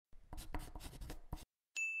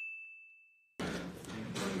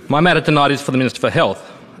My matter tonight is for the Minister for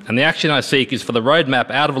Health, and the action I seek is for the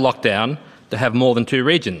roadmap out of lockdown to have more than 2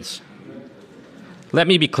 regions. Let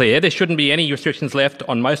me be clear, there shouldn't be any restrictions left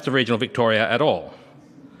on most of regional Victoria at all.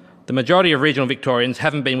 The majority of regional Victorians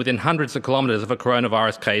haven't been within hundreds of kilometres of a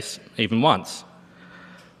coronavirus case even once.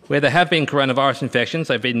 Where there have been coronavirus infections,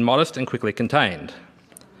 they've been modest and quickly contained.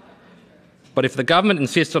 But if the government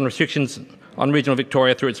insists on restrictions on regional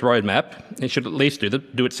Victoria through its roadmap, it should at least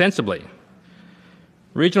do it sensibly.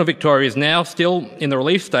 Regional Victoria is now still in the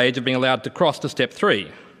relief stage of being allowed to cross to step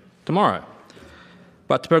 3 tomorrow.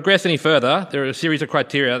 But to progress any further, there are a series of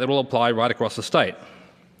criteria that will apply right across the state.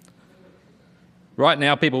 Right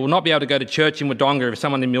now, people will not be able to go to church in Wodonga if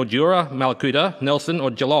someone in Mildura, Mallacoota, Nelson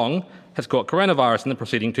or Geelong has caught coronavirus in the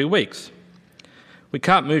preceding 2 weeks. We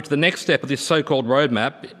can't move to the next step of this so-called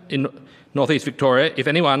roadmap in northeast Victoria if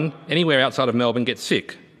anyone anywhere outside of Melbourne gets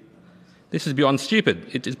sick. This is beyond stupid.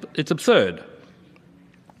 It's absurd.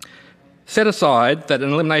 Set aside that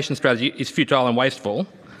an elimination strategy is futile and wasteful,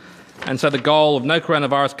 and so the goal of no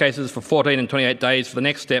coronavirus cases for 14 and 28 days for the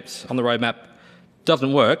next steps on the roadmap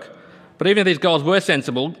doesn't work. But even if these goals were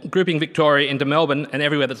sensible, grouping Victoria into Melbourne and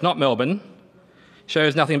everywhere that's not Melbourne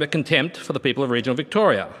shows nothing but contempt for the people of regional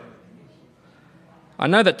Victoria. I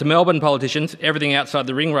know that to Melbourne politicians, everything outside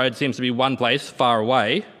the ring road seems to be one place far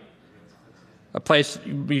away, a place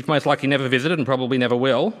you've most likely never visited and probably never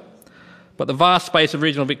will. But the vast space of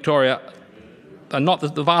regional Victoria are not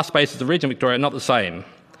the vast spaces of regional Victoria are not the same.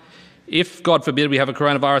 If, God forbid, we have a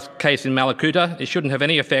coronavirus case in Mallacoota, it shouldn't have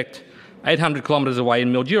any effect 800 kilometres away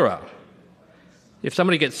in Mildura. If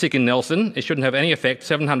somebody gets sick in Nelson, it shouldn't have any effect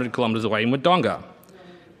 700 kilometres away in Wodonga.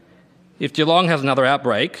 If Geelong has another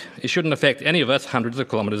outbreak, it shouldn't affect any of us hundreds of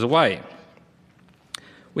kilometres away.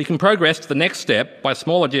 We can progress to the next step by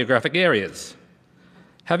smaller geographic areas.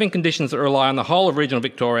 Having conditions that rely on the whole of regional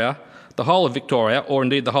Victoria, the whole of Victoria, or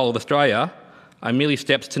indeed the whole of Australia, are merely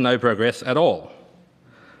steps to no progress at all.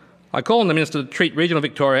 I call on the Minister to treat regional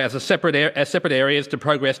Victoria as separate areas to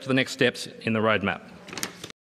progress to the next steps in the roadmap.